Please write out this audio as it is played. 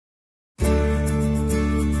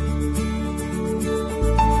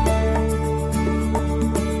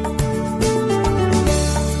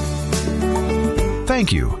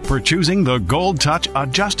thank you for choosing the Goldtouch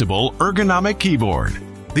Adjustable Ergonomic Keyboard,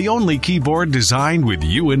 the only keyboard designed with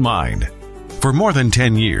you in mind. For more than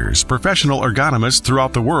 10 years, professional ergonomists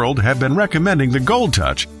throughout the world have been recommending the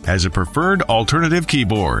Goldtouch as a preferred alternative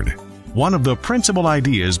keyboard. One of the principal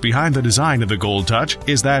ideas behind the design of the Goldtouch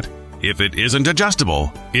is that if it isn't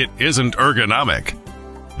adjustable, it isn't ergonomic.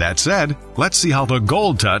 That said, let's see how the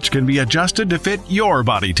Goldtouch can be adjusted to fit your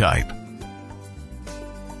body type.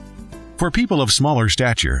 For people of smaller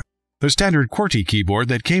stature, the standard QWERTY keyboard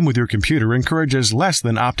that came with your computer encourages less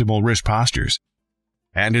than optimal wrist postures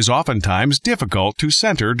and is oftentimes difficult to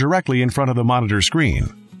center directly in front of the monitor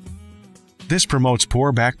screen. This promotes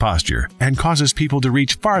poor back posture and causes people to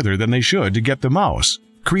reach farther than they should to get the mouse,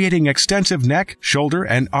 creating extensive neck, shoulder,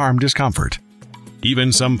 and arm discomfort.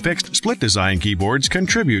 Even some fixed split design keyboards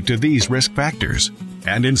contribute to these risk factors,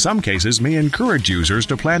 and in some cases may encourage users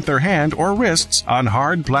to plant their hand or wrists on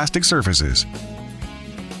hard plastic surfaces.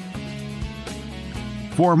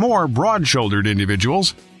 For more broad-shouldered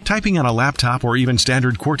individuals, typing on a laptop or even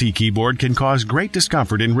standard QWERTY keyboard can cause great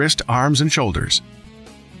discomfort in wrist, arms, and shoulders.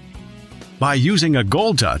 By using a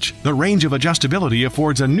Goldtouch, the range of adjustability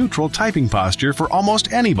affords a neutral typing posture for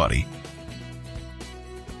almost anybody.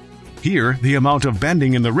 Here, the amount of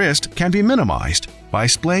bending in the wrist can be minimized by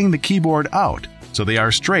splaying the keyboard out so they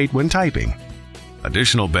are straight when typing.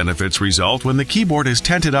 Additional benefits result when the keyboard is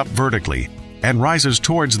tented up vertically and rises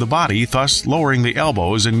towards the body, thus lowering the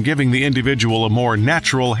elbows and giving the individual a more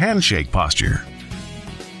natural handshake posture.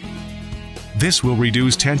 This will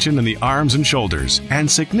reduce tension in the arms and shoulders and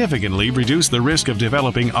significantly reduce the risk of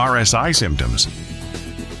developing RSI symptoms.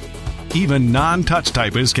 Even non-touch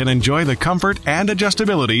typists can enjoy the comfort and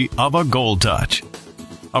adjustability of a Goldtouch.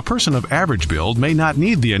 A person of average build may not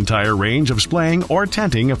need the entire range of splaying or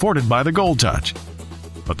tenting afforded by the Goldtouch.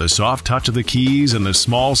 But the soft touch of the keys and the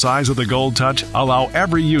small size of the Goldtouch allow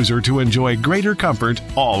every user to enjoy greater comfort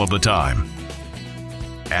all of the time.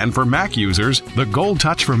 And for Mac users, the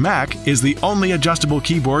Goldtouch for Mac is the only adjustable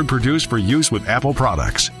keyboard produced for use with Apple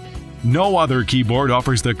products. No other keyboard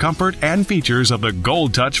offers the comfort and features of the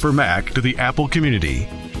Goldtouch for Mac to the Apple community.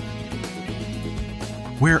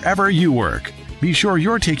 Wherever you work, be sure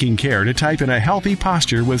you're taking care to type in a healthy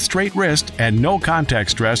posture with straight wrist and no contact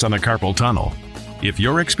stress on the carpal tunnel. If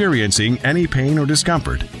you're experiencing any pain or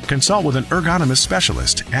discomfort, consult with an ergonomist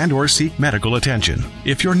specialist and/or seek medical attention.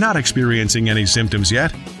 If you're not experiencing any symptoms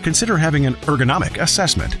yet, consider having an ergonomic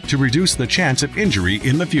assessment to reduce the chance of injury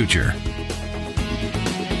in the future.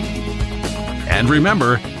 And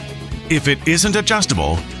remember, if it isn't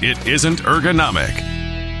adjustable, it isn't ergonomic.